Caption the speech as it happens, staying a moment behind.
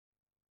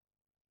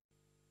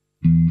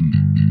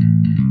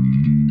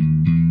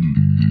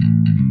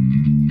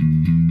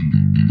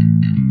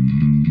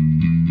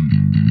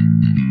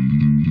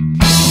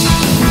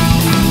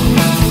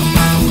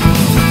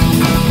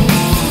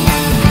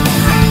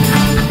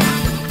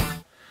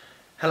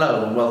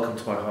Hello and welcome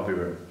to my hobby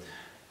room.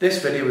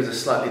 This video is a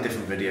slightly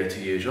different video to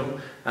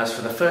usual, as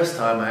for the first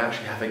time I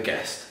actually have a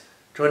guest.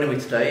 Joining me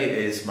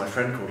today is my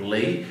friend called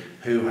Lee,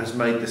 who has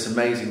made this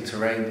amazing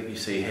terrain that you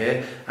see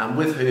here, and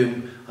with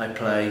whom I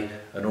play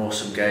an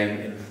awesome game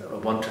in a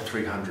 1 to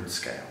 300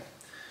 scale.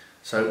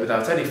 So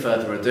without any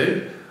further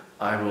ado,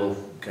 I will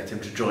get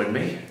him to join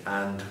me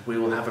and we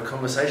will have a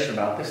conversation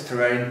about this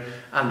terrain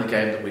and the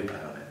game that we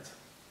play on it.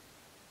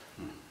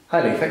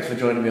 Hi Lee, thanks for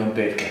joining me on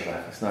Beard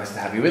Clipper. It's nice to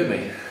have you with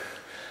me.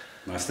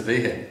 Nice to be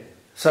here.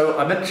 So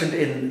I mentioned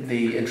in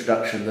the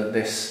introduction that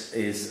this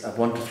is a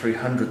 1 to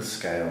 300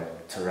 scale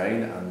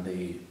terrain, and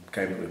the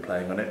game that we're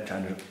playing on it,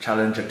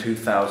 Challenger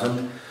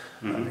 2000,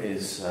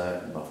 is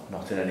well,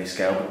 not in any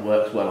scale but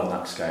works well on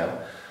that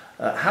scale.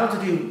 How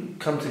did you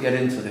come to get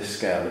into this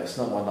scale? It's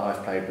not one that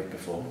I've played with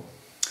before.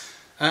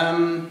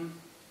 Well,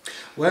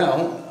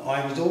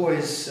 I was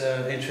always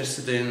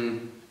interested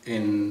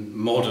in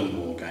modern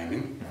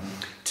wargaming,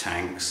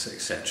 tanks,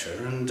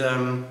 etc. And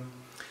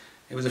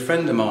it was a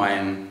friend of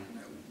mine.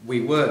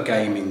 We were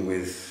gaming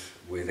with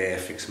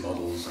Airfix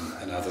models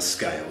and other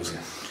scales,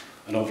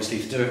 and obviously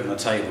to do it on a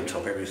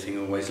tabletop, everything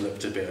always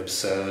looked a bit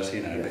absurd,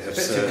 you know, a bit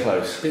too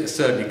close, a bit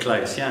absurdly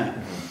close, yeah.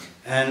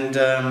 And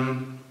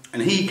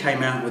he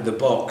came out with the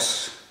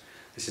box.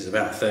 This is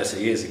about 30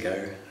 years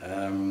ago,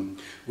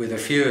 with a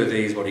few of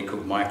these what he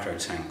called micro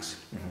tanks,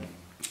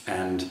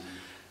 and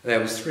there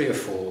was 3 or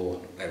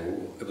 4.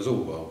 It was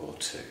all World War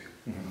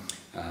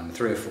II.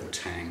 3 or 4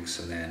 tanks,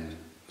 and then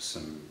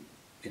some,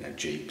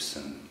 jeeps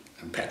and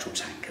petrol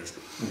tankers,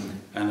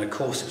 and of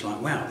course it's like,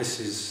 wow, this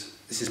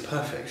is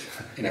perfect.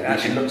 It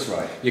actually looks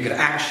right. You could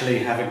actually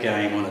have a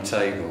game on a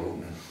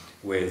table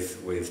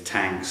with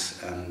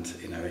tanks, and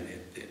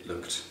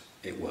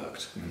it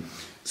worked.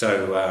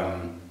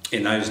 So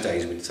in those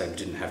days we'd say we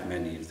didn't have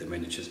many of the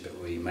miniatures, but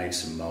we made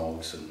some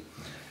moulds and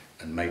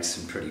made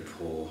some pretty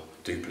poor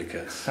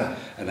duplicates,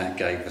 and that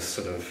gave us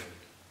sort of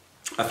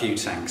a few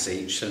tanks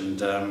each,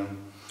 and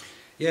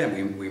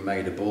we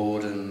made a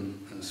board and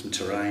some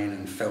terrain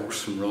and felt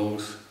some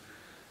rules,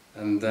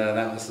 and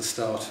that was the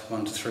start of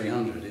 1 to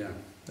 300, yeah.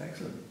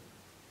 Excellent.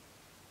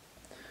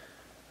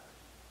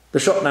 The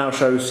shot now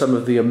shows some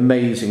of the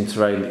amazing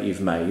terrain that you've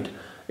made.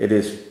 It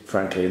is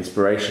frankly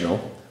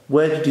inspirational.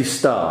 Where did you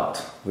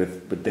start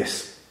with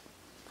this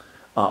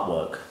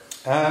artwork?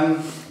 Well,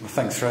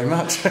 thanks very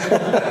much.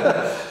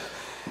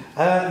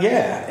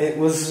 It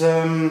was...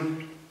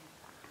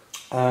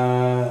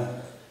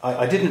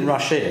 I didn't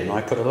rush in. I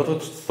put a lot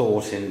of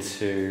thought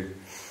into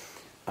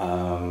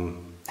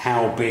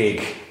how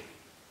big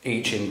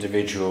each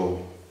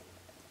individual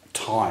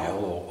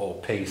tile or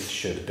piece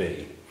should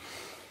be,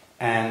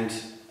 and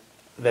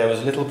there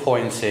was a little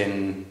point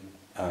in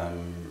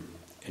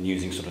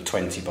using sort of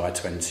 20 by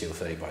 20 or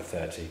 30 by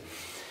 30.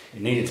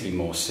 It needed to be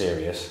more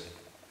serious,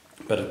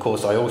 but of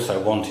course I also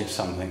wanted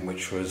something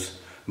which was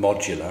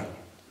modular.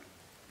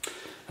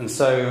 And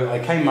so I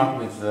came up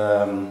with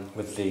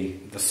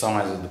the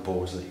size of the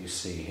boards that you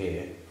see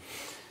here.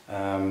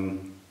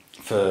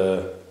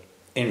 For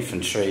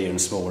infantry and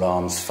small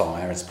arms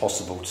fire, it's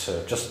possible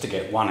to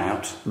get one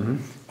out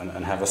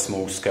and have a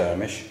small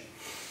skirmish.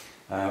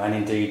 And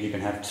indeed you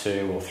can have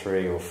 2 or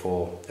 3 or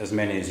 4, as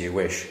many as you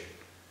wish.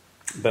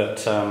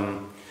 But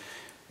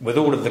with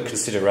all of the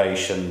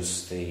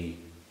considerations, the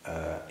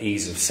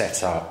ease of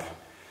setup,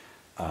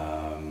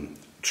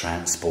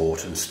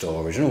 transport and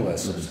storage and all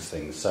those sorts of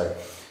things, so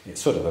it's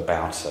sort of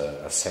about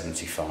a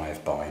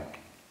 75 by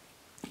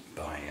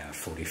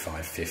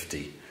 45,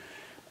 50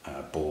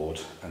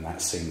 board, and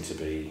that seemed to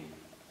be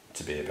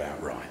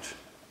about right.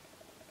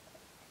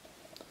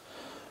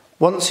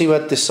 Once you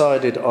had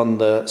decided on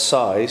the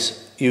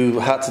size, you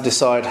had to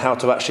decide how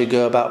to actually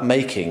go about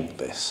making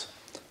this.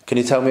 Can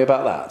you tell me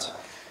about that?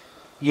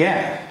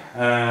 Yeah.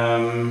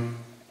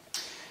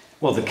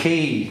 Well, the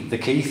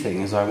key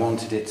thing is I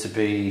wanted it to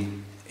be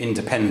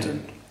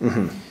independent.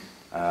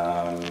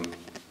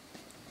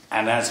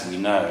 And as we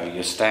know,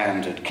 your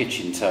standard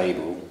kitchen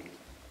table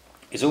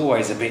is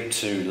always a bit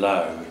too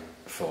low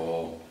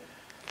for...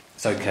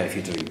 It's okay if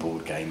you're doing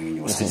board gaming and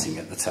you're sitting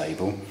at the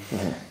table,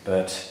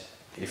 but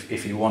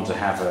if you want to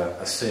have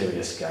a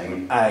serious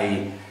game,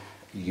 A,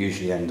 you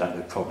usually end up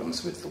with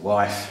problems with the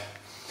wife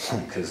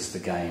because the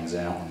game's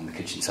out on the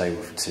kitchen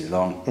table for too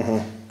long,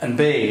 and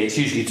B, it's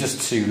usually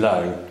just too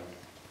low.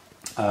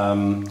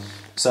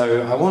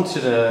 So I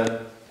wanted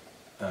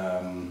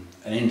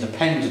an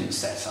independent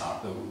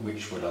setup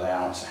which would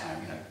allow to have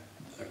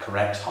a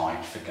correct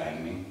height for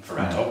gaming for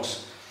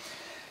adults,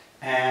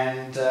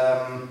 and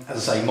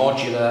as I say,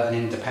 modular and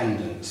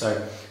independent.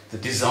 So the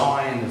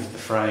design of the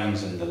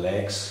frames and the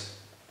legs,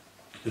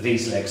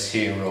 these legs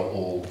here are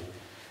all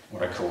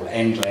what I call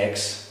end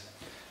legs,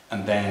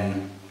 and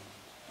then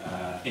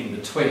in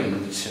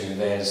between the two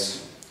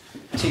there's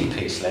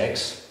T-piece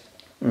legs,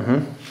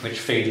 which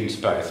feed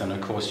into both, and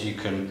of course you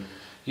can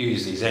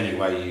use these any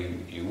way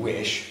you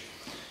wish.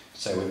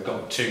 So we've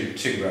got two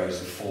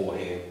rows of 4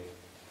 here,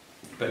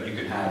 but you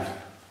can have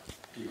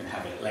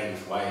it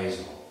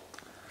lengthways, or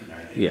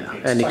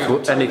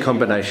any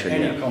combination.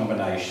 Any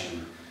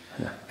combination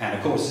And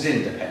of course it's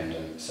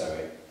independent, so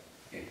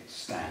it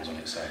stands on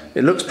its own.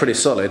 It looks pretty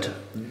solid.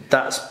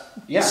 That's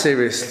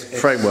serious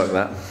framework,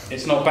 that.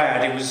 It's not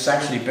bad. It was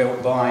actually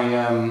built by,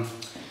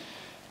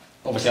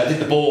 obviously I did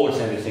the boards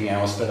and everything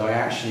else, but I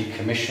actually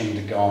commissioned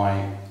a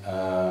guy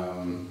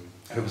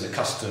who was a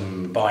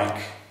custom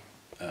bike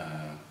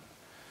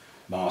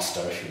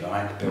master, if you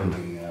like,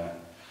 building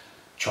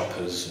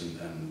choppers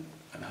and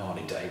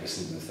Harley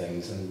Davidsons and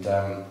things. And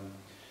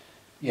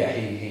yeah,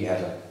 he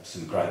had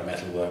some great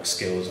metalwork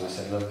skills. And I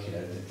said, look, you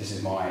know, this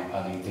is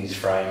I need these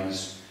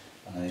frames,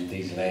 I need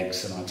these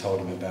legs, and I told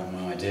him about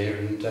my idea,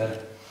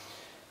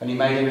 and he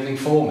made everything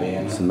for me.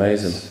 And it's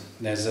amazing.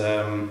 There's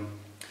a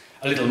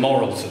little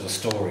moral to the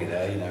story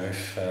there, you know,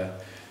 if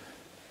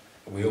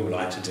we all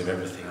like to do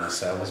everything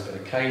ourselves, but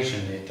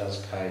occasionally it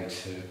does pay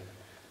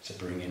to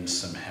bring in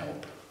some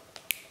help.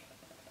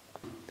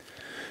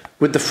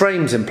 With the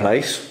frames in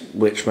place,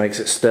 which makes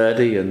it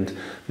sturdy and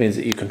means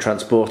that you can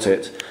transport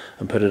it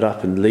and put it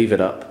up and leave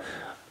it up,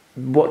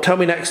 tell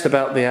me next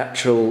about the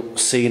actual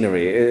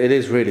scenery. It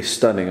is really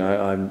stunning.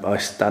 I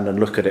stand and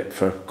look at it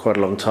for quite a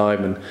long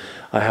time, and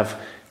I have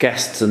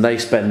guests and they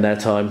spend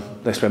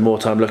more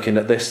time looking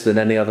at this than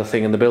any other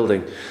thing in the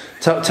building.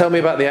 Tell me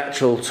about the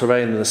actual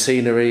terrain and the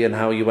scenery and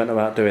how you went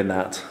about doing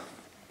that.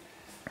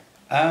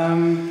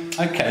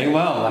 Okay,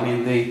 well, I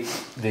mean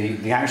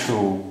the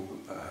actual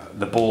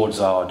the boards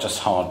are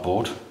just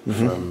hardboard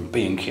from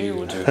B&Q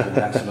or do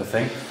that sort of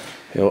thing.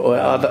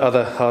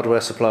 Other hardware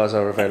suppliers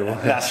are available.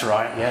 That's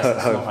right, yes,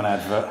 that's not an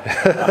advert.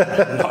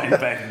 I'm not in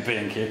bed with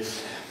B&Q.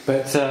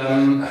 But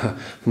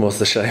more's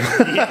the shame.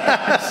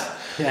 Yes.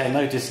 Yeah,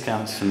 no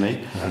discounts for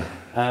me.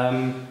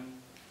 And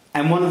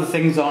one of the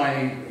things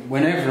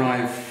whenever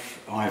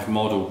I've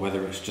modelled,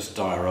 whether it's just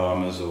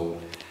dioramas or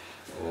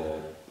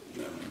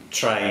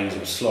trains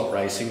or slot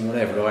racing,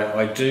 whatever,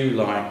 I do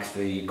like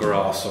the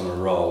grass on a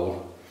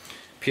roll,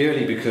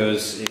 purely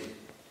because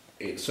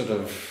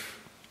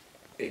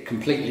it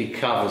completely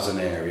covers an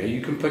area.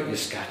 You can put your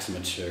scatter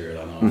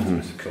material on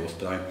afterwards, of course,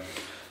 but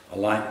I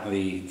like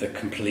the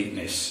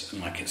completeness,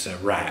 like it's a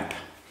wrap.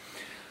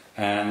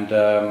 And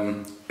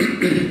of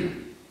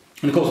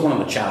course, one of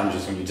the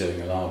challenges when you're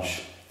doing a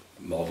large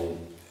model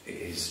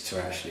is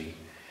to actually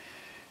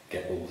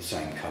get all the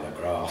same colour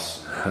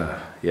grass.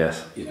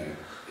 Yes. You know,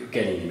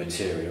 getting your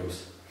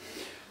materials.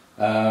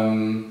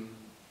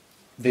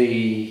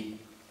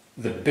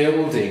 The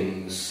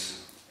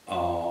buildings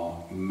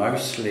are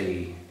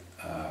mostly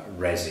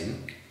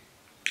resin.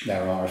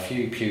 There are a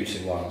few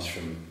pewter ones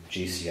from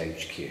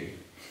GCHQ,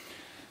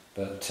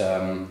 but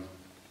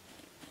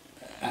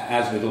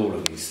as with all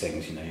of these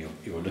things, you know,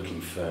 you're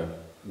looking for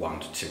 1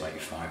 to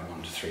 285,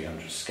 1 to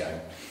 300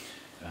 scale.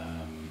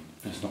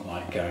 It's not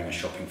like going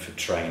shopping for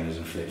trainers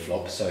and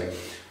flip-flops, so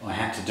I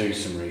had to do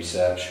some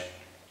research.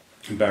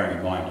 And bearing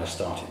in mind I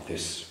started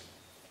this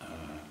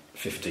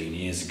 15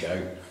 years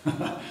ago,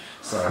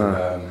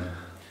 so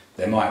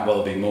there might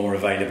well be more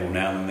available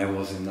now than there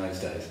was in those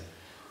days.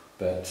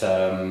 But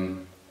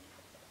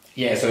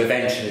yeah, so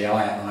eventually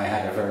I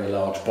had a very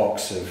large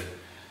box of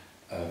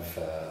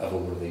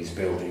all of these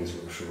buildings,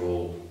 which were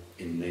all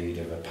in need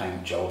of a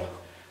paint job,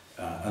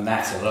 and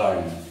that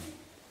alone,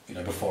 you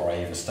know, before I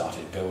even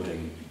started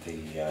building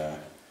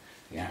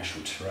the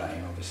actual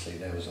terrain, obviously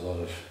there was a lot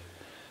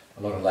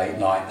of late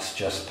nights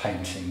just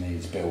painting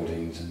these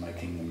buildings and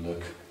making them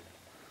look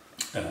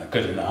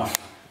good enough.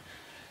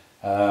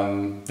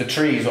 The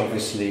trees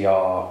obviously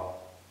are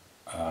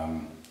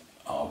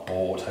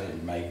bought. I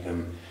didn't make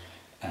them,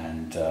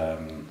 and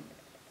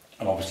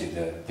obviously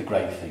the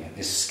great thing at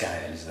this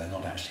scale is they're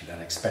not actually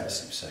that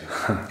expensive, so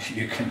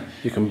you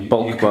can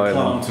bulk buy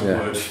plant them.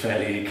 wood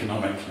fairly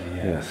economically.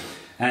 Yeah. Yes.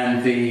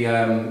 And the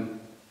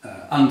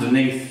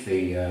underneath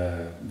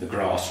the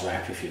grass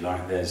wrap, if you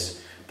like,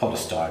 there's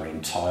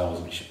polystyrene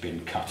tiles which have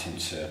been cut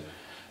into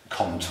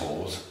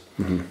contours.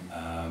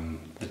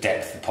 The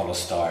depth of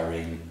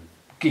polystyrene,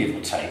 give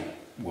or take,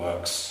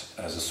 works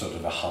as a sort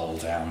of a hull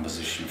down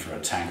position for a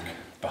tank.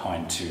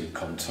 Behind two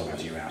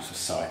contours, you're out of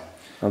sight.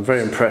 I'm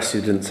very impressed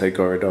you didn't say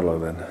Goridolo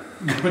then.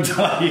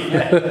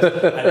 Yeah,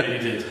 I know you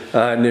did.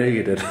 I knew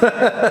you did.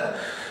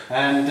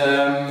 And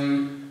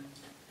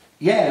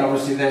yeah,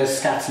 obviously there's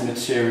scatter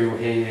material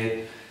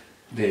here.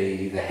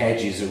 The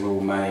hedges are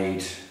all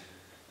made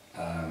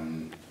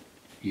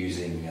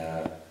using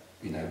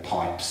you know,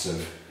 pipes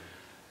of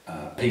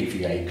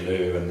PVA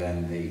glue, and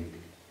then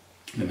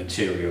the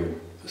material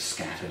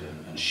scattered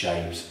and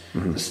shaped.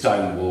 The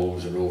stone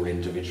walls are all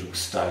individual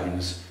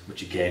stones,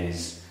 which again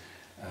is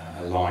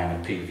a line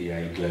of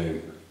PVA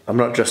glue. I'm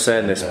not just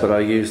saying this, but I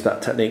used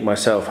that technique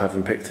myself,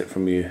 having picked it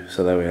from you.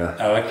 So there we are.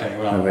 Oh, okay.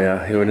 Well, there we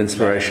are. You're an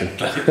inspiration.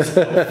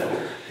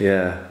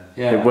 Yeah,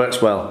 it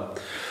works well.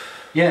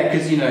 Yeah,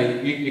 because you know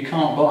you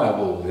can't buy a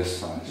wall this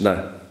size.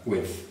 No.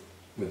 With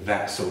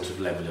that sort of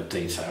level of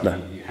detail,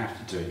 no. You have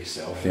to do it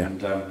yourself. Yeah.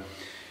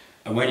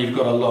 And when you've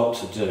got a lot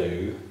to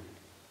do,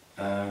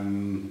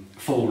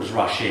 falls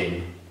rush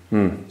in.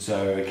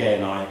 So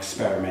again, I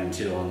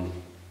experimented on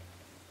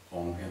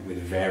with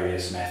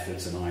various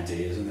methods and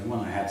ideas, and then when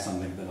I had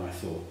something that I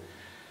thought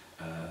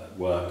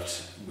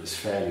worked was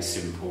fairly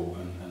simple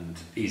and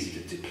easy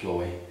to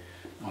deploy.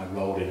 I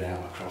rolled it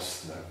out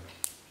across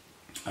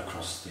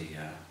the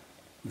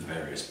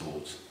various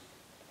boards.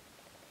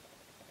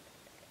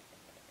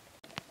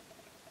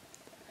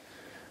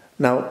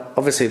 Now,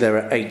 obviously there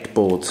are 8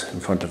 boards in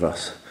front of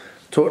us.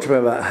 Talk to me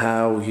about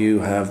how you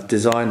have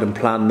designed and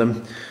planned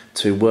them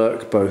to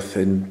work both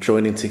in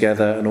joining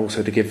together and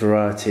also to give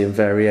variety and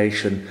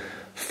variation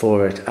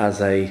for it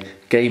as a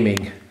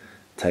gaming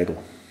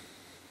table.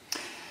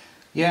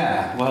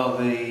 Yeah, well,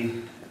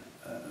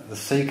 the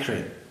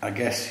secret, I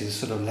guess, is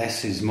sort of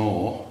less is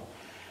more,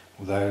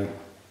 although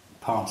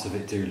parts of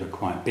it do look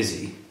quite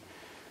busy.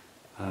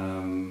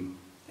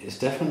 It's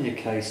definitely a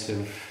case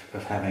of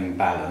having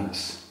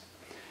balance,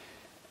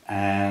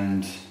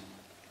 and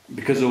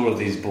because all of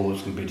these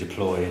boards can be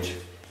deployed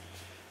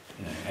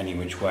any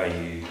which way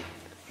you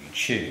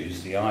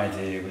choose, the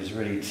idea was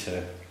really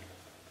to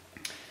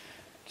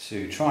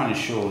try and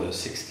ensure that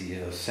 60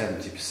 or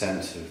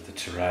 70% of the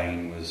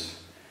terrain was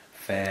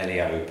fairly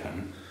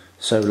open.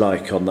 So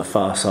like on the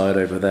far side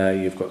over there,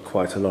 you've got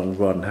quite a long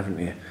run, haven't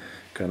you,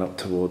 going up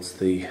towards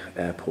the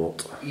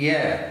airport?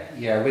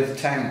 Yeah, with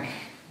tank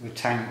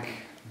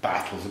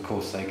battles, of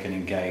course, they can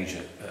engage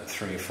at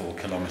 3 or 4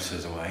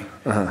 kilometres away,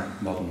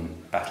 modern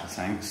battle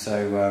tanks,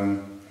 so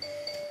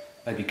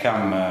they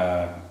become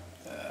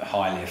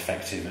highly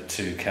effective at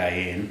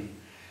 2k in,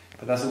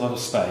 but that's a lot of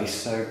space,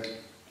 so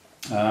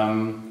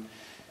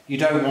you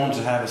don't want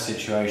to have a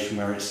situation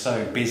where it's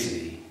so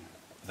busy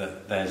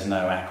that there's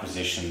no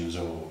acquisitions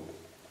or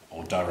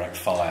direct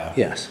fire.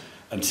 Yes.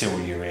 Until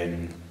you're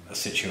in a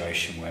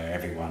situation where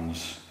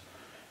everyone's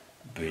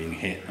being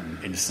hit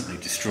and instantly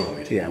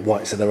destroyed. Yeah,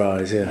 whites of their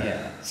eyes, yeah.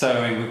 Yeah. So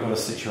I mean, we've got a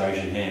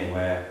situation here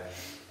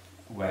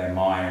where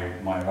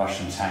my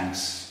Russian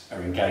tanks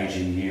are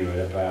engaging you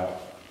at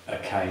about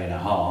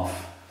 1.5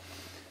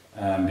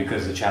 km,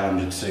 because the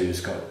Challenger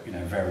 2's got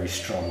very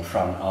strong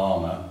front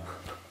armour.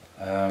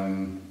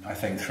 I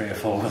think 3 or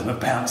 4 of them have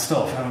bounced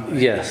off, haven't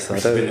they? Yes,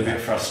 which has been a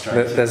bit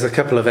frustrating. There's a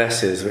couple of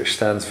S's which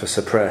stands for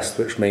suppressed,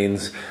 which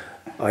means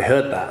I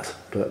heard that,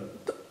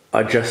 but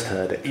I just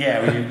heard it.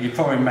 Yeah, well, you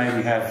probably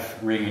maybe have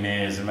ringing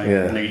ears and maybe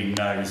a bleeding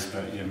nose,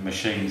 but your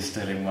machine's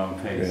still in one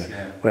piece.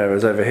 Yeah.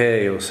 Whereas over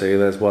here you'll see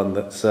there's one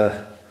that's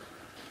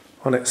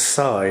on its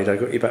side. I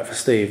got you back for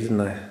Steve,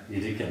 didn't I? You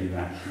did get me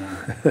back.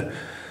 Yeah.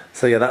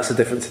 So yeah, that's the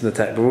difference in the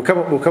tech. But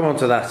we'll come on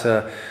to that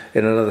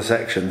in another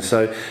section.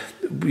 So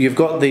you've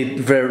got the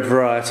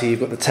variety. You've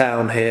got the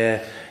town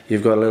here.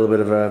 You've got a little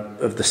bit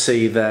of the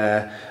sea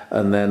there,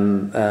 and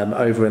then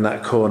over in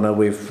that corner,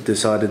 we've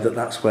decided that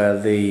that's where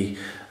the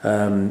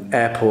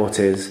airport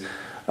is.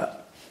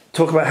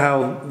 Talk about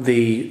how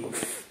the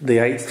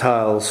 8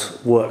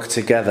 tiles work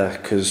together,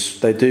 because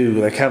they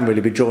can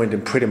really be joined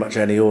in pretty much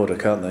any order,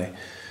 can't they?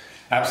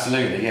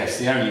 Absolutely, yes.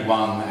 The only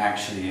one that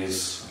actually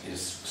is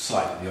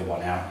slightly the odd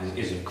one out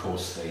is of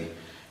course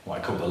what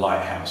I call the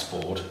lighthouse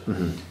board.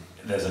 Mm-hmm.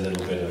 There's a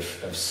little bit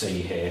of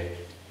sea here,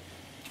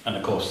 and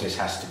of course this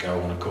has to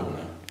go on a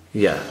corner.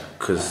 Yeah,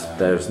 because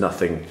there's no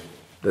road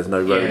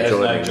there's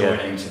joining. No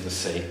joining to the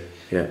sea.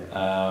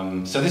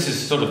 Yeah. So this is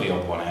sort of the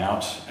odd one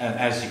out, and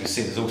as you can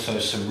see, there's also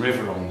some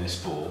river on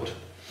this board,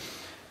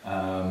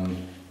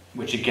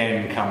 which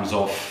again comes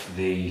off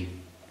the,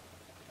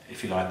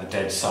 if you like, the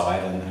dead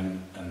side and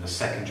the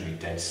secondary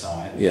dead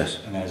side. Yes.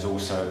 And there's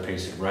also a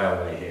piece of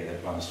railway here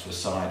that runs to a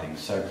siding.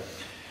 So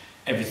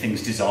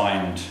everything's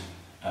designed.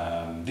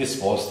 This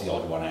was the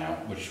odd one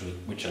out,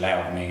 which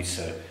allowed me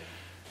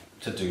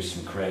to do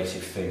some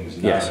creative things,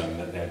 knowing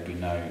that there'd be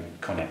no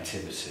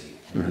connectivity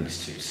in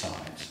these 2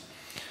 sides.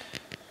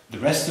 The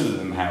rest of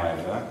them,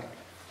 however,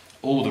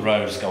 all the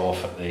roads go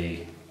off at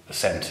the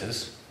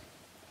centres.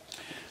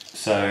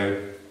 So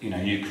you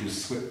can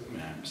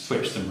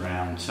switch them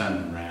round, turn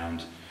them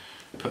round,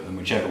 put them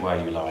whichever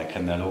way you like,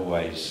 and they'll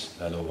always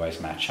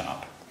match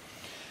up.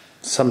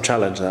 Some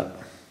challenge, that.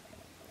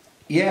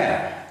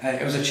 Yeah,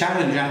 it was a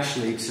challenge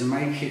actually to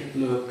make it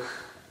look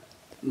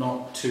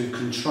not too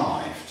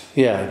contrived.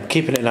 Yeah,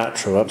 keeping it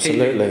natural,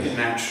 absolutely. Keeping it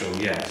natural,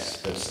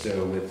 yes, but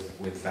still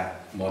with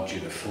that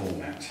modular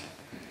format.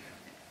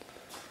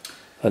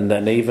 And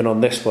then even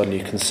on this one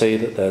you can see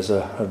that there's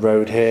a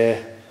road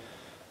here,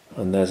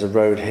 and there's a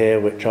road here,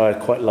 which I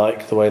quite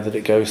like the way that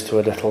it goes to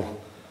a little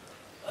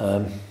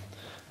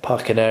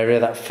parking area.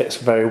 That fits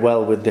very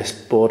well with this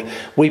board.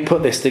 We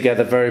put this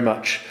together very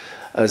much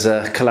as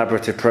a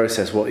collaborative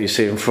process. What you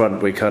see in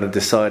front, we kind of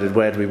decided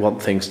where do we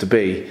want things to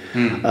be,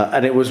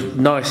 and it was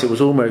nice. It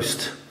was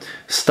almost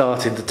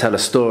starting to tell a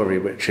story,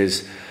 which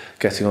is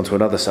getting onto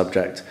another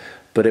subject,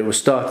 but it was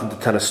starting to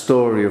tell a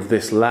story of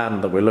this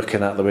land that we're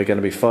looking at, that we're going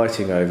to be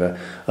fighting over,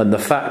 and the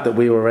fact that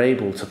we were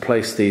able to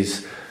place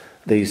these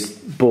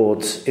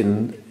boards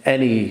in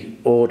any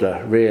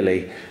order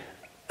really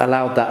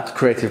allowed that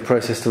creative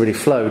process to really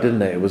flow,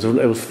 didn't it? It was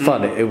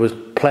fun. It was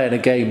playing a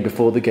game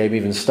before the game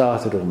even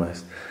started,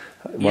 almost.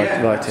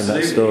 Writing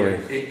that story.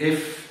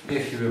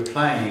 If you were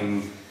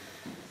playing,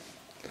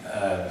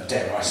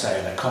 dare I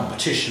say, at a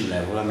competition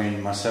level, I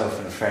mean, myself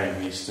and a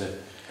friend used to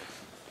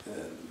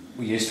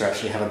we used to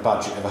actually have a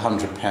budget of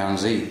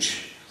 £100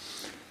 each,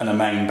 and a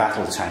main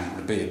battle tank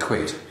would be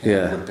 £1.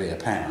 Yeah. It would be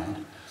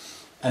 £1.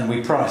 And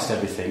we priced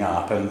everything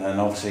up, and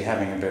obviously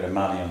having a bit of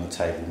money on the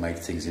table made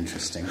things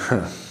interesting.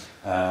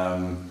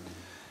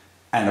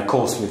 And of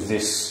course, with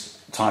this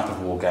type of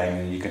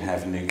wargaming, you can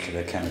have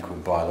nuclear, chemical,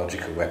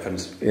 biological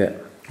weapons. Yeah.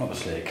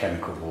 Obviously, a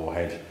chemical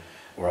warhead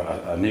or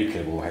a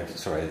nuclear warhead,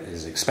 sorry,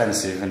 is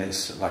expensive, and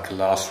it's like a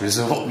last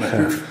resort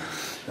move.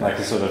 Like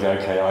a sort of,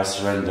 okay, I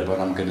surrender, but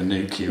I'm going to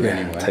nuke you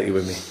anyway. Take you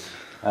with me.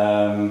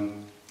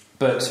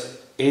 But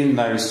in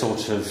those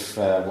sort of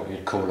what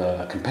you'd call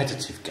a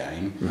competitive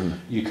game,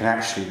 you can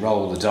actually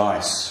roll the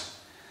dice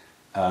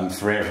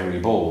for every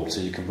board. So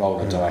you can roll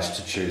the dice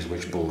to choose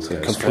which board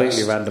goes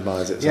Completely first.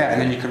 randomise it. Yeah,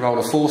 and then you can roll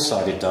a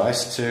 4-sided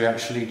dice to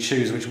actually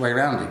choose which way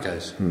round it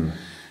goes.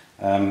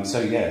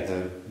 So yeah,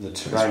 the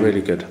terrain. That's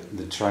really good.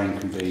 The terrain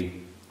can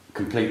be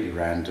completely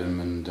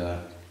random,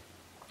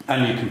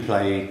 and you can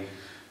play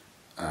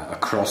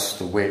across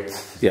the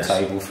width of the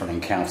table for an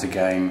encounter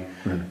game.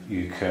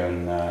 You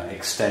can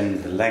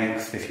extend the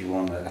length if you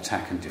want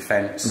attack and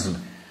defence.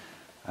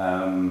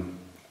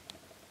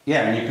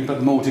 Yeah, and you can put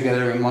them all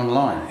together in one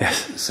line.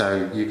 Yes.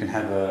 So you can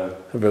have a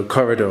real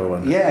corridor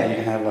one. Yeah, you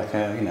can have like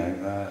a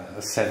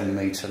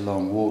 7-metre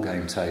long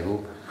wargame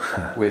table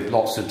with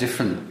lots of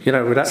different. You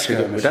know, we'd actually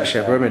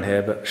have room in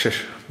here, but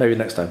shush, maybe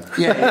next time.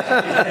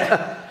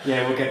 Yeah,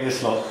 we'll get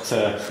this lot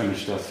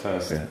finished off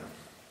first. Yeah.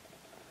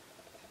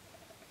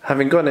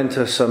 Having gone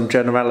into some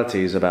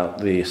generalities about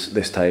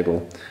this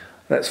table,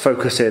 let's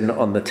focus in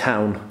on the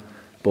town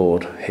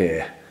board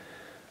here.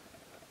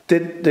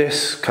 Did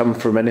this come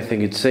from anything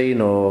you'd seen,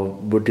 or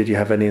did you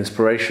have any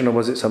inspiration, or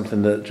was it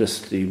something that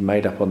just you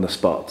made up on the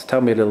spot?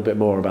 Tell me a little bit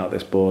more about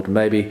this board.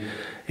 Maybe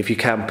if you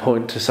can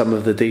point to some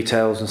of the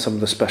details and some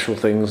of the special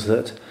things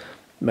that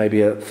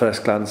maybe at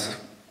first glance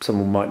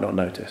someone might not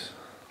notice.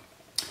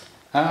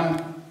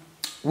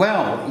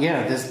 Well,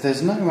 yeah,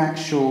 there's no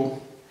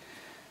actual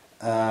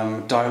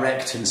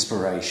direct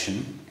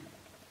inspiration.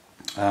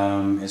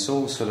 It's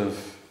all sort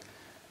of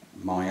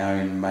my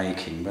own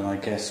making, but I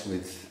guess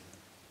with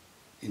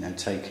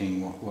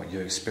taking what you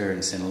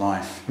experience in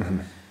life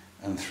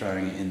and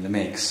throwing it in the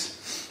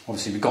mix.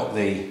 Obviously, we've got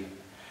the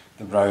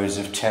rows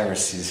of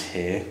terraces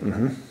here.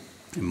 And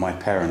my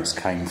parents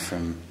came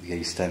from the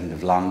East End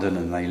of London,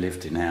 and they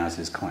lived in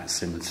houses quite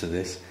similar to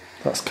this.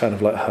 That's kind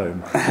of like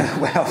home.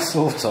 Well,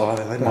 sort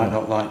of. They might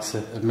not like to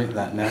admit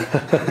that now.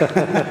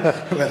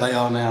 Where they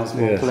are now is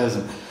more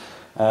pleasant.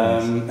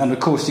 And of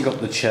course, you've got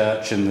the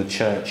church and the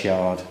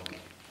churchyard,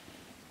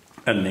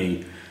 and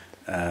the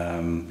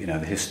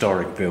the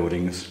historic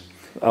buildings.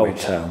 Old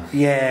town.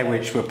 Yeah,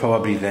 which were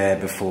probably there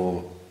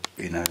before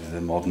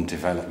the modern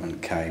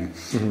development came.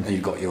 And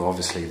you've got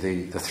obviously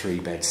the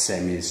 3-bed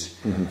semis.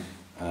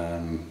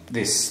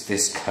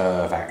 This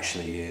curve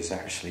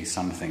is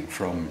something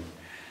from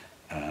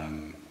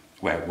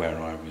where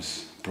I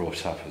was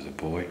brought up as a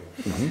boy.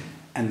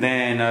 And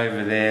then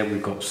over there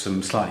we've got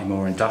some slightly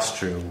more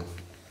industrial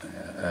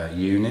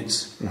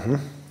units,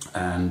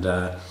 and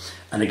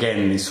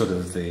again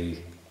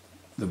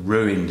the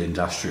ruined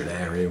industrial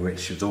area,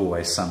 which was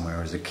always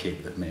somewhere as a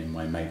kid that me and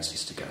my mates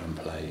used to go and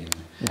play,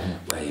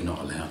 where you're not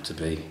allowed to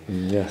be.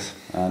 Yes.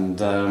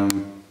 And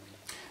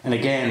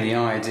again, the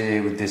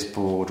idea with this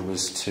board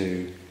was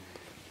to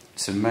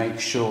make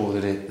sure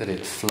that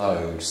it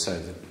flowed, so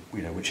that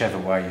whichever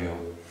way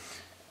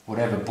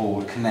whatever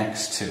board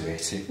connects to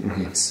it,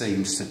 it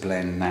seems to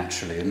blend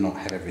naturally and not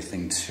have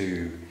everything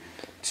too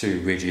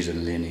rigid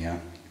and linear.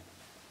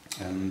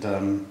 And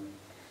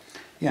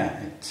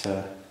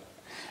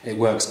it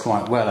works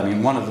quite well. I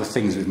mean, one of the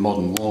things with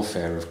modern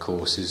warfare, of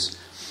course, is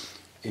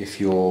if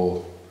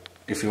you're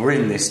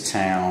in this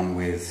town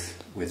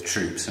with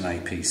troops and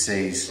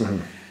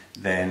APCs,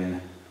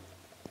 then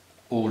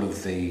all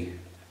of the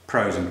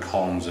pros and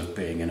cons of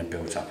being in a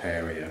built-up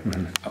area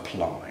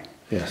apply.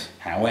 Yes.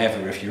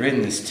 However, if you're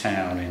in this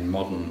town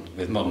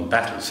with modern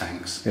battle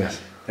tanks,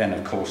 then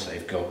of course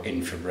they've got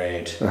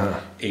infrared,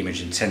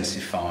 image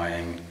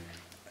intensifying,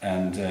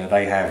 and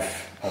they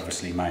have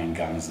obviously main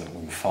guns that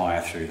will fire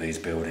through these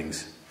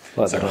buildings.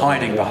 So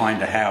hiding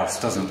behind a house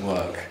doesn't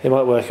work. It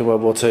might work in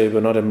World War II,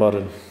 but not in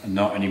modern.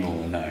 Not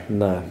anymore, no.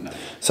 No.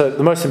 So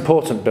the most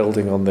important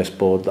building on this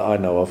board that I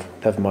know of,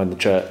 never mind the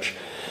church,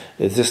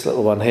 is this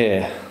little one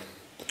here.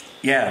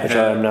 Yeah. Which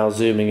I am now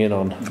zooming in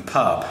on. The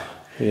pub.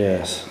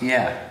 Yes.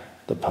 Yeah.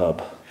 The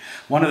pub.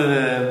 One of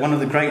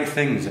the great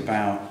things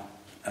about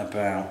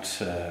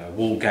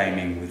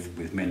wargaming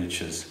with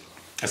miniatures,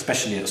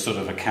 especially at sort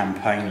of a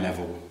campaign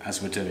level,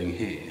 as we're doing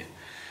here,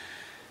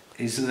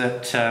 is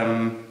that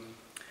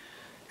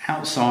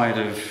outside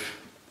of,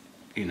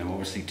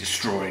 obviously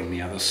destroying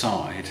the other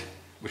side,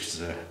 which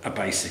is a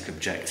basic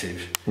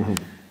objective,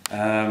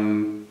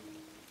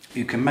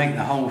 you can make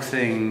the whole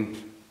thing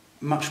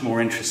much more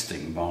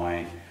interesting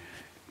by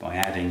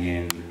adding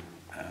in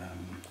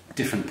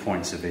different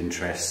points of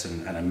interest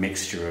and a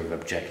mixture of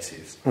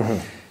objectives.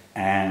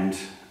 And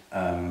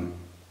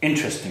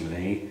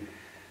interestingly,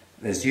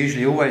 there's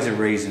usually always a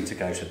reason to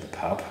go to the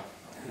pub.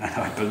 and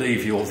I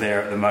believe you're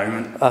there at the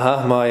moment.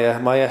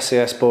 My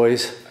SES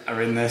boys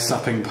Are in there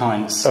supping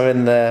pints. are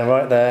in there,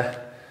 right there.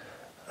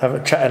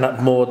 Chatting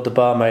up Maud, the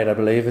barmaid, I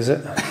believe, is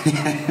it?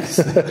 Yes.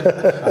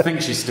 I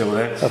think she's still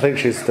there. I think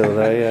she's still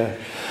there, yeah.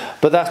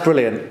 But that's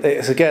brilliant.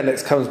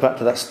 It comes back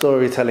to that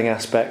storytelling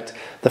aspect.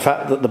 The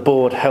fact that the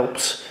board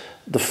helps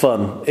the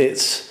fun.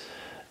 It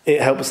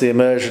helps the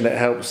immersion. It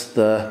helps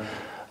the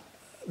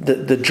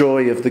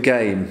joy of the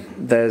game.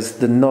 There's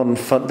the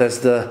non-fun. There's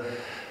the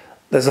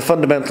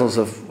fundamentals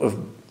of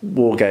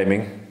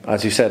wargaming,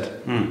 as you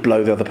said,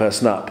 blow the other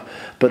person up.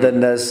 But then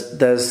there's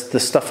the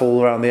stuff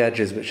all around the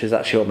edges, which is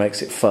actually what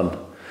makes it fun.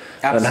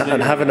 Absolutely.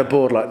 And having a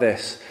board like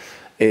this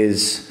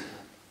is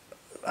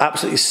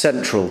absolutely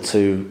central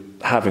to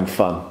having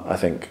fun, I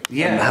think.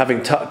 Yeah. And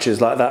having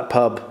touches like that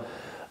pub,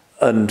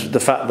 and the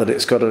fact that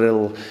it's got a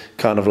little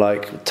kind of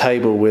like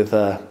table with,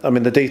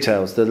 the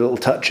details, the little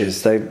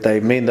touches, they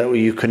mean that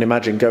you can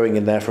imagine going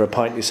in there for a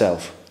pint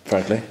yourself,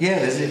 frankly. Yeah,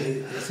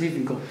 it's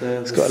even got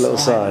It's got a little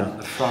sign at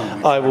the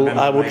front.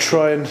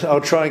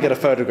 I'll try and get a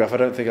photograph. I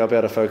don't think I'll be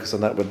able to focus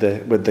on that with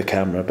the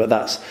camera, but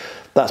that's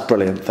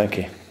brilliant. Thank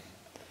you.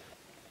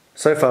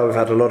 So far we've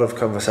had a lot of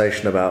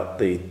conversation about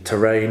the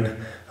terrain,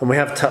 and we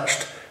have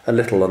touched a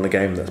little on the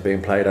game that's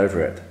being played over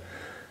it.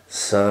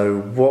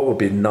 So what would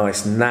be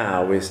nice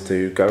now is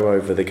to go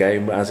over the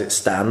game as it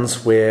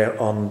stands. We're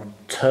on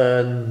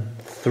turn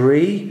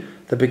 3,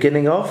 the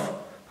beginning of,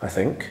 I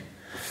think.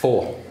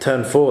 4.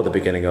 Turn 4, the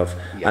beginning of.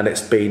 Yeah. And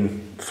it's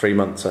been 3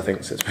 months, I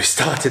think, since we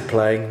started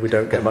playing. We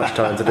don't get much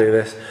time to do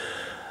this.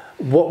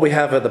 What we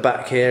have at the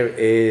back here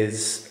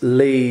is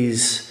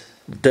Lee's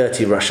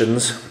dirty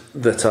Russians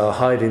that are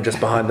hiding just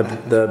behind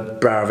the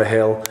brow of a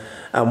hill.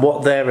 And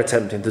what they're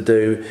attempting to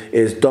do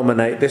is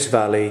dominate this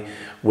valley,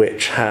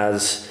 which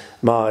has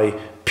my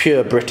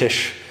pure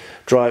British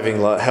driving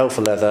like hell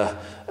for leather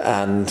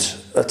and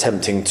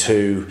attempting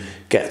to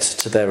get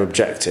to their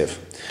objective.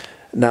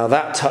 Now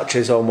that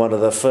touches on one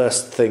of the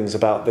first things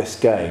about this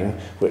game,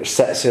 which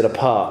sets it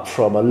apart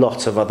from a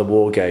lot of other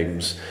war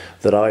games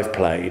that I've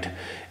played.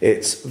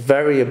 It's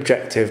very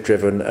objective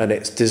driven, and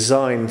it's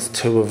designed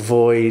to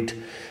avoid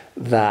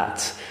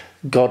that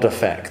God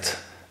effect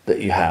that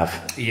you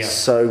have. Yeah.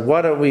 So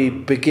why don't we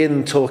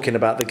begin talking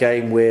about the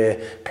game we're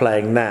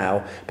playing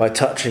now by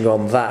touching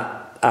on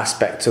that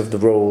aspect of the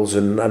rules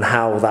and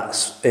how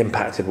that's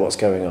impacted what's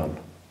going on.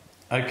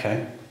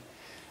 Okay.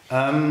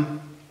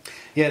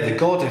 The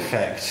God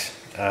effect.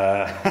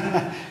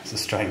 It's a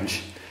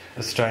strange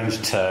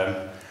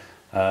term,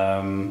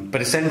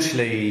 but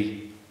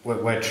essentially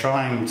we're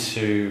trying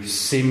to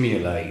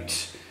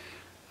simulate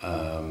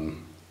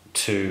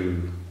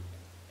 2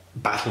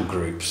 battle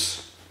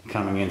groups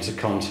coming into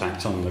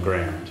contact on the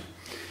ground,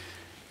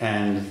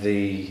 and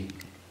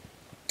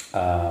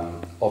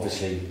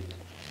obviously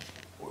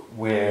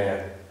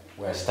we're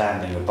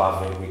standing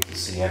above it. We can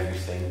see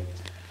everything.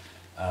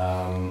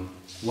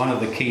 One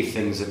of the key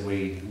things that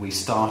we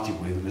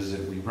started with was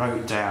that we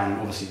wrote down,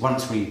 obviously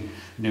once we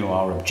knew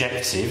our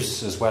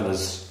objectives, as well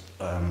as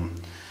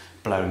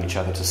blowing each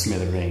other to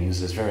smithereens.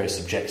 There's various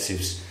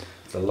objectives.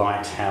 The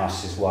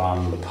lighthouse is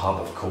one, the pub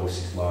of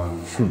course is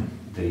one.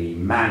 The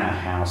manor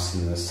house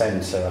in the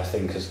centre, I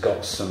think, has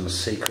got some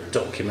secret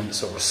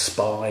documents or a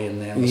spy in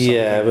there.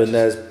 Yeah, but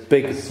there's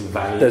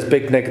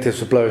big negatives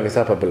for blowing it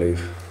up, I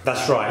believe.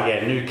 That's right.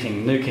 Yeah,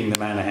 nuking the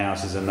manor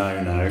house is a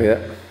no-no. Yeah.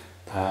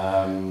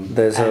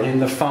 In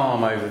the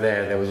farm over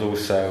there was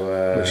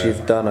also which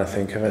you've done, I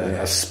think, haven't you?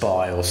 A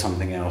spy or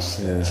something else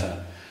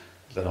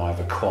that I've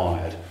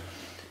acquired.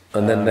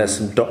 And then there's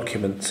some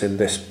documents in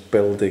this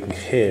building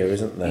here,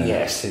 isn't there?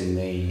 Yes, in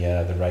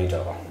the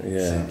radar.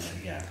 Yeah.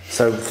 Yeah.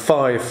 So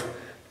 5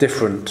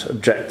 different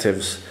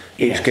objectives,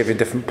 each giving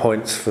different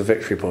points for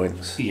victory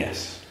points.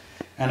 Yes.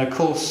 And of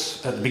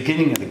course, at the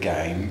beginning of the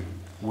game,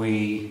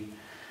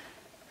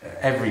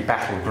 every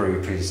battle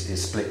group is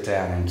split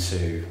down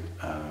into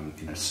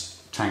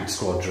tank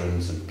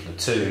squadrons and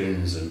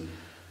platoons and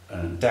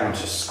down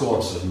to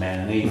squads of men,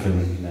 and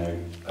even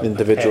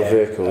individual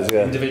vehicles.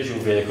 Individual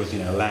vehicles,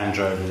 Land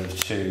Rover with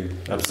 2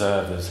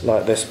 observers,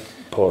 like this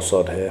poor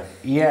sod here.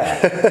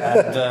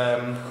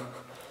 Yeah.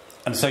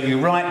 And so you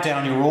write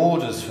down your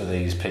orders for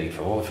these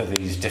people, for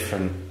these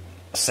different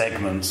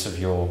segments of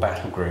your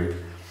battle group,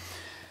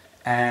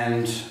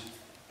 and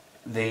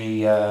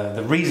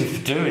the reason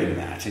for doing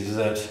that is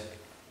that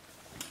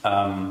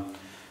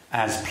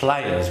as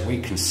players we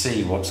can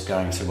see what's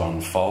going to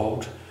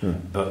unfold,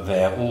 but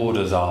their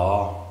orders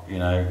are,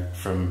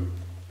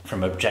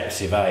 from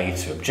objective A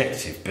to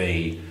objective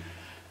B.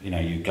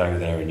 You go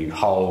there and you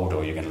hold,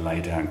 or you're going to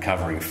lay down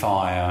covering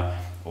fire,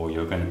 or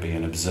you're going to be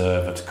an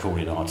observer to call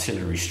in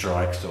artillery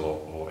strikes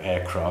or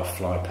aircraft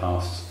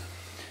flypasts.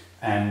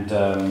 And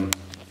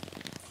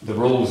the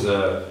rules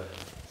are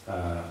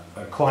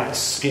quite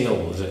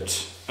skilled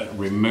at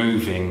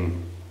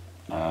removing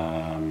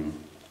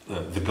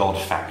the God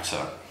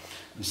factor,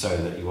 so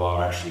that you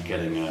are actually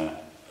getting a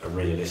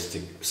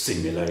realistic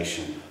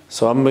simulation.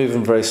 So I'm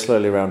moving very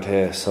slowly around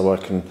here so I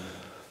can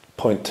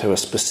point to a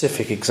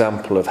specific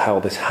example of how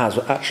this has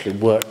actually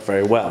worked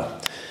very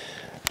well.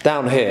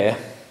 down here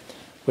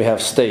we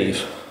have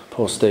Steve.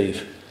 Poor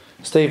Steve.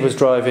 Steve was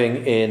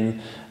driving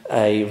in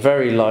a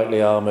very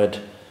lightly armoured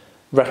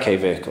recce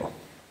vehicle.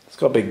 It's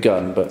got a big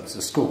gun, but it's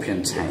a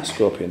Scorpion tank. Yeah, a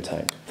Scorpion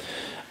tank.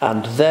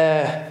 And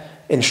their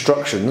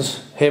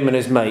instructions, him and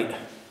his mate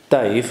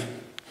Dave,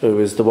 who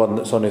is the one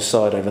that's on his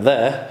side over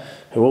there,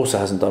 who also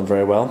hasn't done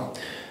very well,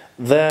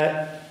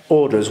 their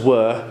orders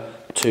were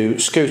to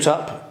scoot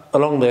up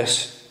along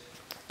this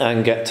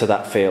and get to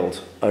that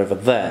field over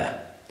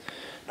there.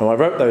 Now I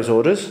wrote those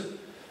orders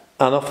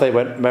and off they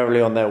went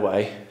merrily on their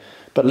way,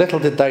 but little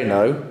did they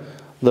know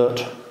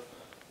that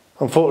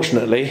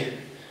unfortunately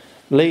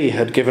Lee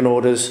had given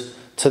orders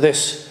to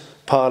this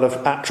pile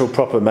of actual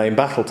proper main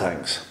battle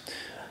tanks.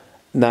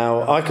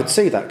 Now I could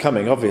see that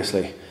coming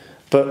obviously,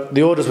 but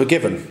the orders were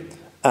given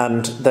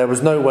and there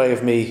was no way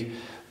of me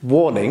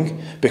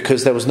warning,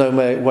 because there was no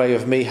way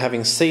of me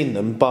having seen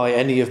them by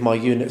any of my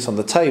units on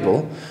the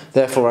table.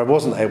 Therefore I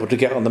wasn't able to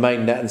get on the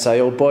main net and say,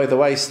 oh, by the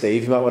way,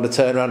 Steve, you might want to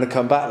turn around and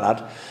come back,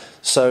 lad.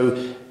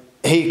 So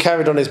he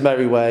carried on his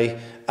merry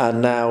way,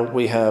 and now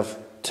we have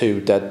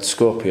 2 dead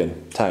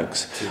Scorpion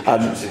tanks.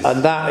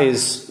 And that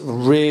is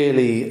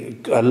really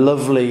a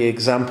lovely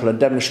example and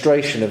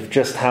demonstration of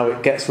just how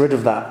it gets rid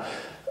of that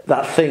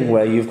thing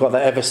where you've got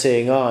the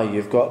ever-seeing eye,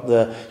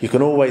 you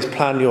can always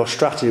plan your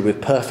strategy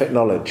with perfect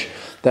knowledge.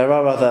 There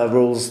are other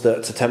rules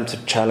that attempt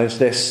to challenge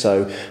this,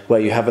 so where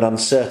you have an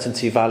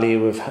uncertainty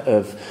value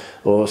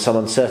or some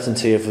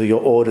uncertainty of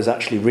your orders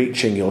actually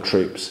reaching your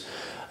troops.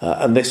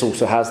 And this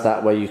also has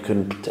that, where you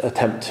can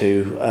attempt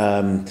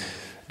to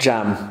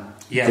jam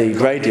the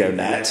radio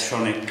net.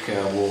 Electronic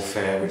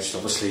warfare, which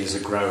obviously is a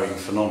growing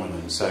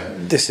phenomenon. So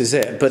this is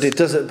it, but it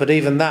doesn't. But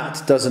even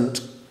that doesn't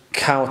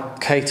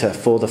cater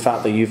for the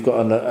fact that you've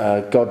got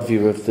a God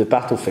view of the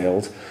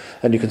battlefield,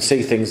 and you can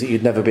see things that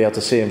you'd never be able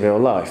to see in real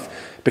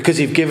life.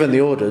 Because you've given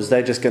the orders,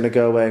 they're just going to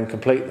go away and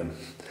complete them.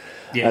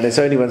 Yes. And it's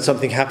only when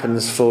something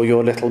happens for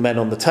your little men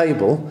on the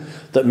table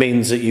that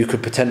means that you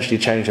could potentially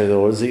change those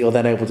orders, that you're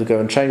then able to go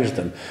and change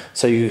them.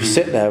 So you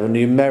sit there and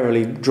you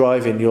merrily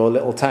drive in your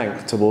little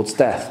tank towards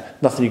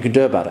death. Nothing you can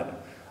do about it.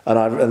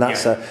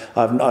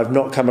 I've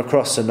not come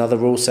across another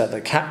rule set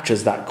that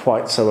captures that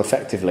quite so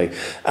effectively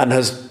and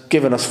has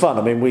given us fun.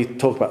 I mean, we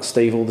talk about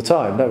Steve all the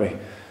time, don't we?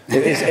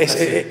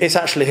 It's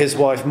actually his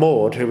wife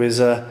Maud who is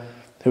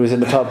in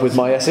the pub with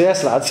my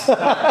SAS lads.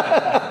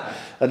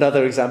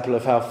 Another example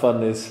of how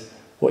fun is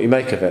what you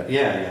make of it.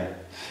 Yeah.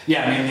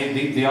 I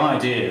mean, the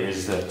idea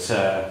is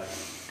that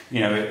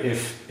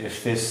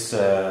if this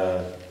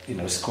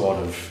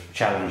squad of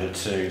Challenger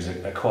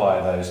 2s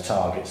acquire those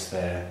targets,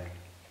 they're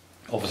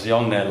obviously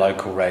on their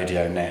local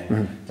radio net.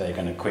 They're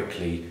going to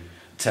quickly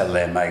tell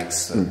their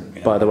mates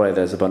that, by the way,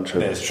 there's a bunch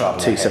of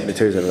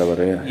T-72s over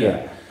there.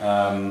 Yeah.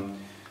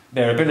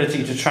 Their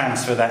ability to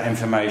transfer that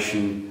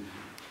information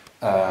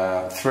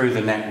through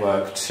the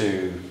network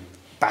to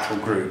Battle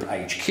Group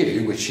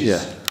HQ, which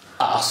is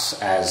us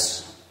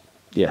as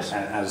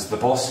the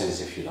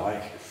bosses, if you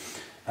like,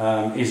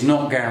 is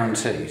not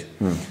guaranteed.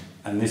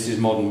 And this is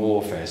modern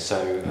warfare. So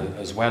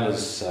as well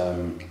as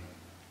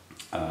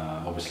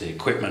obviously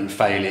equipment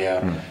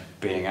failure,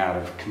 being out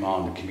of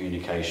command and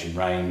communication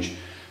range,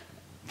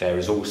 there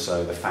is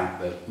also the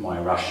fact that my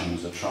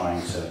Russians are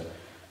trying to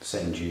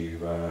send you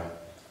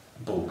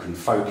Balkan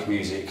folk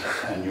music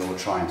and you're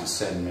trying to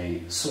send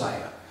me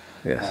Slayer.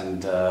 Yes.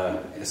 And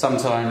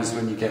sometimes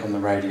when you get on the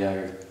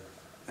radio,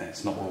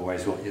 it's not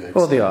always what you expect.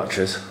 Or the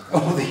Archers.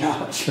 Or the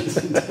Archers,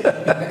 indeed.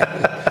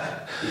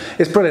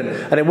 It's brilliant,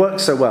 and it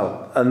works so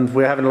well, and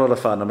we're having a lot of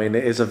fun. I mean,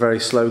 it is a very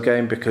slow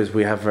game because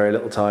we have very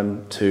little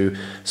time to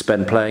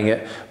spend playing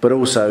it, but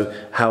also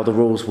how the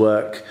rules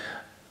work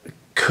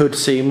could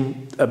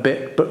seem a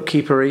bit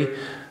bookkeepery,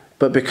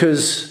 but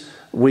because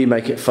we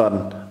make it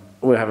fun,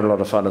 we're having a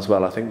lot of fun as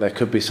well. I think there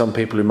could be some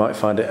people who might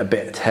find it a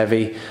bit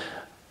heavy,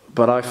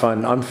 but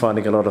I'm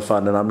finding a lot of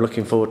fun, and I'm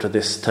looking forward to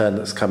this turn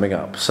that's coming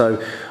up.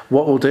 So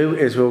what we'll do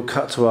is we'll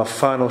cut to our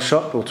final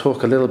shot. We'll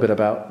talk a little bit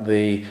about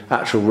the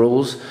actual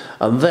rules,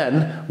 and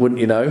then, wouldn't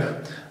you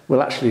know,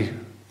 we'll actually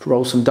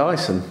roll some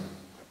dice and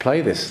play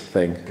this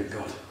thing. Good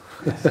God.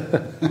 Yes.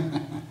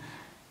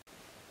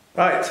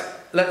 Right,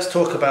 let's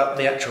talk about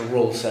the actual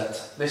rule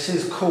set. This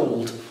is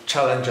called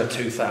Challenger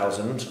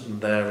 2000,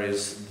 and there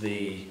is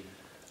the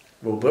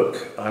rule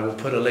book. I will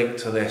put a link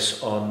to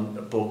this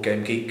on Board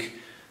Game Geek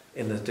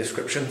in the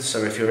description, so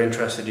if you're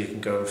interested you can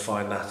go and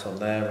find that on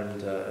there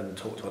and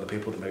talk to other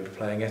people that may be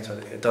playing it.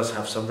 It does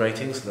have some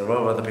ratings, there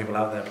are other people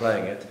out there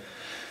playing it.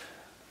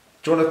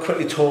 Do you want to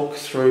quickly talk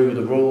through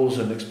the rules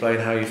and explain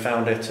how you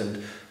found it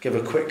and give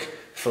a quick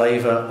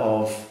flavour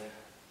of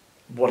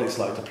what it's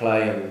like to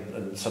play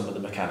and some of the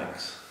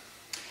mechanics?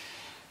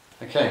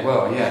 Okay,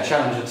 well, yeah,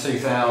 Challenger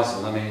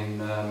 2000, I mean,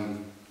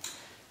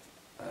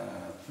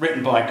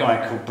 written by a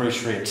guy called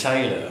Bruce Reed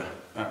Taylor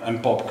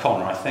and Bob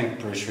Connor. I think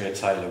Bruce Reed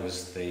Taylor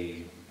was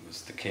the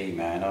key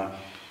man.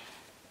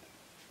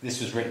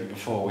 This was written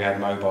before we had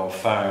mobile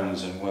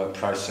phones and word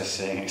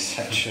processing,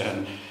 etc.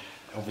 And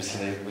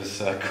obviously it was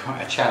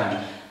quite a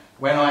challenge.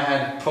 When I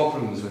had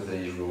problems with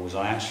these rules,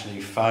 I actually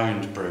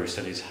phoned Bruce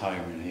at his home,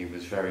 and he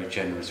was very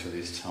generous with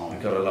his time.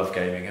 You've got to love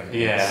gaming, haven't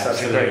you? Yeah,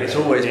 it's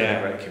always been a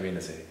great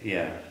community.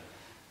 Yeah.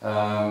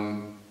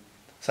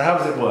 So how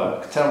does it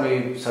work? Tell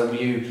me. So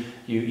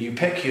you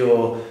pick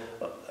your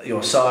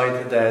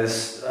side.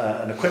 There's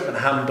an equipment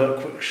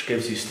handbook which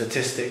gives you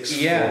statistics.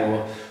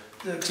 Yeah.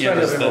 Explain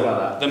a little bit more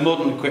about that. The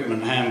modern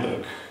equipment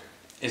handbook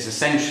is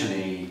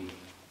essentially,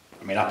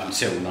 I mean, up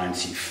until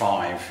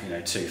 95,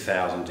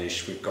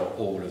 2000-ish, we've got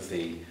all of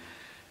the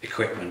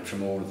equipment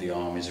from all of the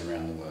armies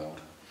around the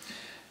world.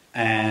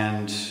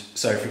 And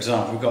so, for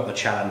example, we've got the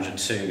Challenger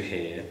 2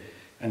 here,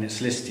 and it's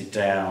listed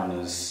down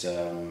as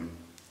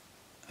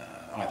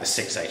either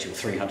 680 or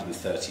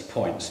 330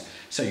 points.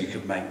 So you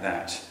could make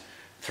that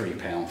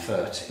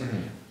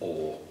 £3.30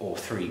 or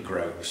 3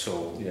 gross,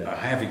 or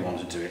however you want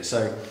to do it.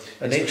 So,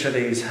 and each of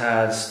these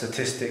has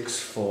statistics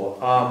for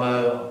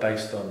armour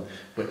based on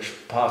which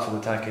part of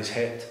the tank is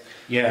hit.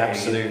 Yeah,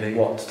 absolutely.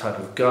 What type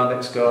of gun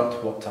it's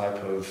got, what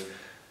type of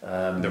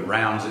the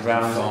rounds it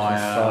can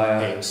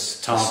fire,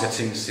 its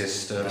targeting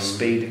system, the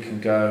speed it can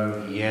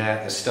go.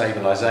 Yeah, the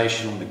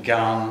stabilisation on the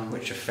gun,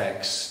 which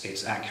affects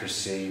its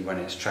accuracy when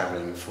it's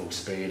travelling at full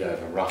speed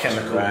over rough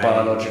chemical, terrain.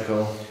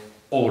 biological.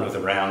 All of the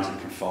rounds it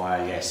can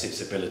fire, yes,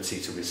 its ability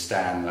to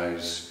withstand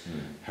those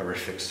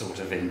horrific sort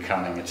of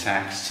incoming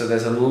attacks. So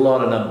there's a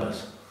lot of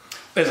numbers.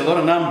 There's a lot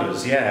of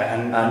numbers, yeah.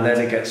 And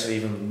then it gets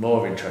even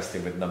more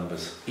interesting with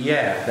numbers.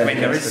 Yeah, then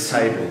there is the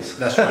tables.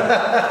 That's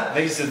right.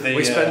 These are the.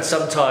 We spend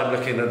some time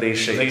looking at these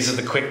sheets. These are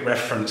the quick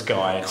reference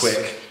guides.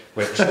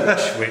 Which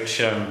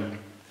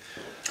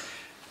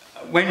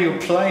when you're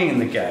playing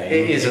the game,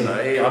 it isn't.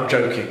 I'm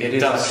joking. It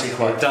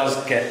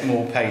does get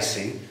more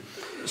pacey.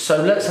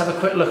 So let's have a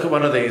quick look at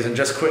one of these and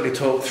just quickly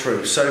talk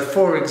through. So,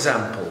 for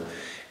example,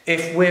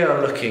 if we are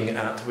looking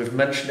at, we've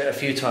mentioned it a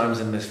few times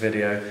in this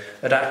video,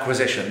 at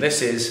acquisition.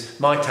 This is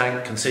my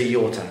tank can see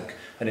your tank,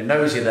 and it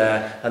knows you're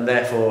there, and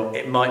therefore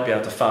it might be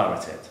able to fire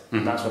at it.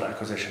 That's what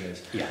acquisition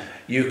is. Yeah.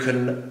 You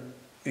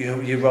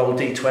roll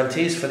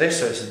d20s for this,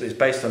 so it's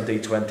based on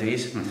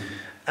d20s,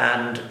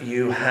 and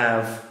you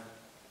have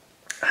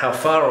how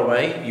far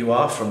away you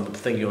are from the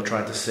thing you're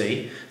trying to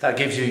see. That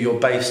gives you your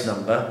base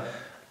number,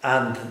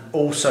 and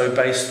also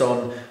based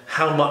on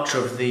how much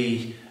of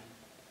the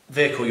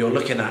vehicle you're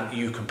looking at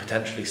you can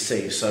potentially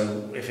see.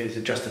 So if it's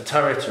just a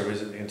turret, or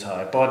is it the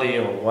entire body,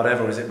 or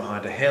whatever, is it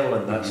behind a hill,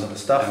 and that sort of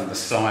stuff. And the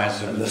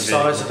size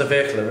of the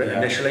vehicle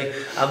initially.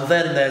 And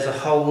then there's a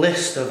whole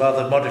list of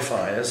other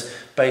modifiers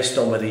based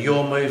on whether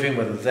you're moving,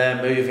 whether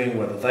they're moving,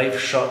 whether they've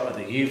shot,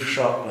 whether you've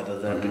shot,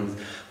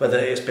 whether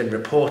it's been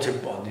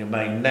reported on your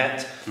main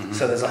net.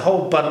 So there's a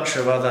whole bunch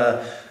of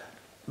other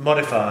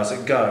modifiers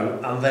that go,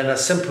 and then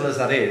as simple as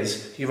that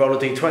is, you roll a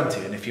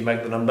d20, and if you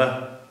make the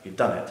number, you've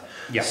done it.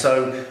 Yeah.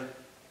 So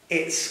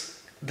it's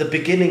the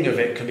beginning of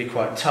it can be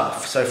quite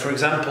tough. So for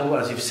example,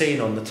 as you've seen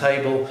on the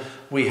table,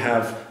 we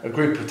have a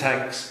group of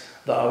tanks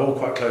that are all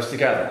quite close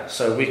together.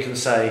 So we can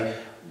say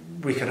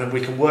we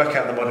can work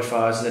out the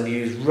modifiers and then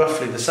use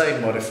roughly the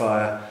same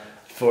modifier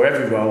for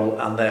every roll,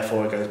 and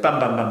therefore it goes bam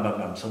bam bam bam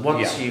bam. So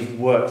once you've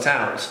worked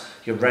out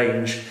your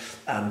range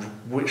and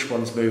which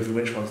ones moved and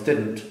which ones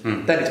didn't,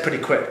 then it's pretty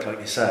quick, like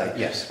you say.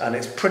 Yes. And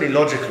it's pretty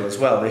logical as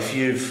well. If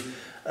you've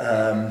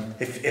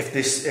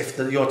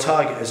your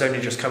target has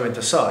only just come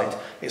into sight,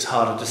 it's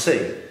harder to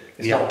see.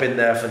 It's not been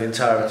there for the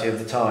entirety of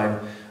the time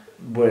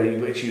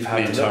which you've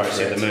had to look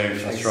for the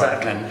move. That's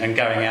exactly. Right. And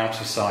going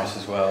out of sight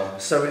as well.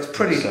 So it's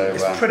pretty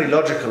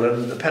logical,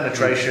 and the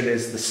penetration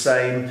is the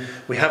same.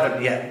 We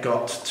haven't yet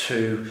got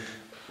to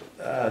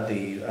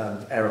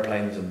the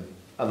aeroplanes and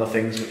other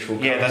things which will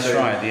come. Yeah, that's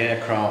right. The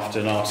aircraft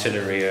and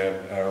artillery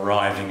are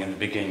arriving at the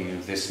beginning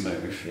of this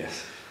move.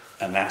 Yes.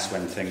 And that's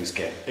when things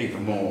get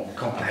even more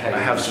complicated. I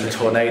have some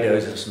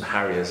tornadoes and some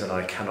Harriers, and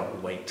I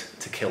cannot wait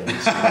to kill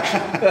these.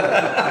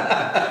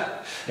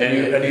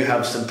 And you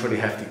have some pretty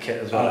hefty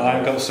kit as well.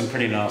 I've got some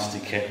pretty nasty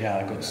kit. Yeah,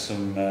 I've got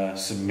some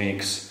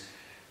MiGs,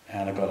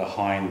 and I've got a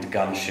Hind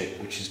gunship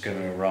which is going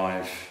to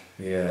arrive.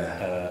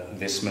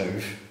 This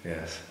move.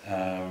 Yes.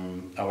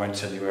 I won't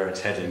tell you where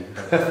it's heading,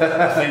 but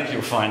I think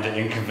you'll find it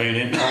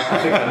inconvenient. I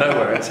think I know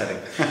where it's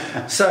heading.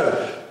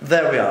 So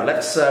there we are.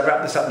 Let's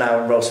wrap this up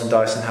now and roll some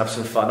dice and have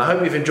some fun. I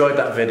hope you've enjoyed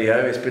that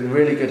video. It's been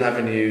really good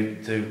having you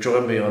to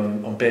join me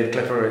on Beard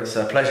Clipper. It's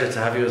a pleasure to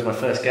have you as my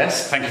first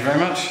guest. Thank you very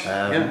much.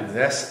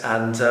 Yes,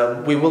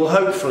 and we will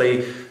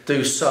hopefully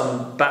do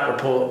some back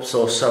reports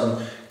or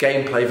some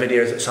gameplay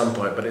videos at some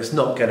point, but it's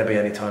not going to be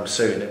anytime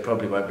soon. It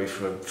probably won't be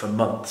for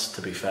months,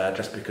 to be fair,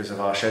 just because of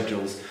our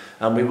schedules.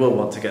 And we will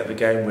want to get the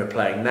game we're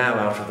playing now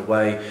out of the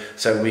way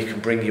so we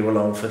can bring you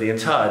along for the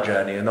entire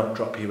journey and not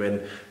drop you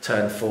in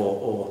turn 4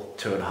 or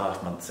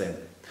 2.5 months in.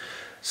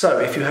 So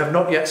if you have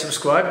not yet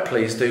subscribed,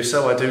 please do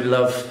so. I do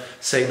love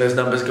seeing those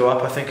numbers go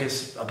up. I think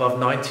it's above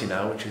 90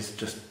 now, which is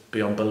just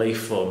beyond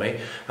belief for me.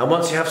 And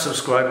once you have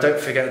subscribed, don't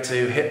forget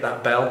to hit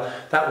that bell.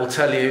 That will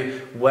tell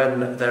you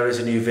when there is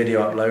a new video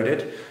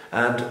uploaded.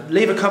 And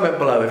leave a comment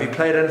below. Have you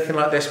played anything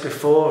like this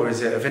before, or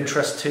is it of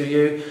interest to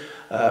you?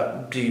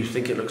 Do you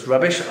think it looks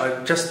rubbish?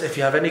 If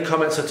you have any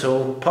comments at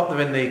all, pop them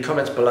in the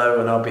comments below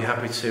and I'll be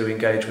happy to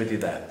engage with you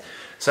there.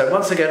 So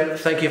once again,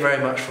 thank you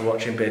very much for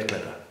watching Beard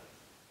Clipper.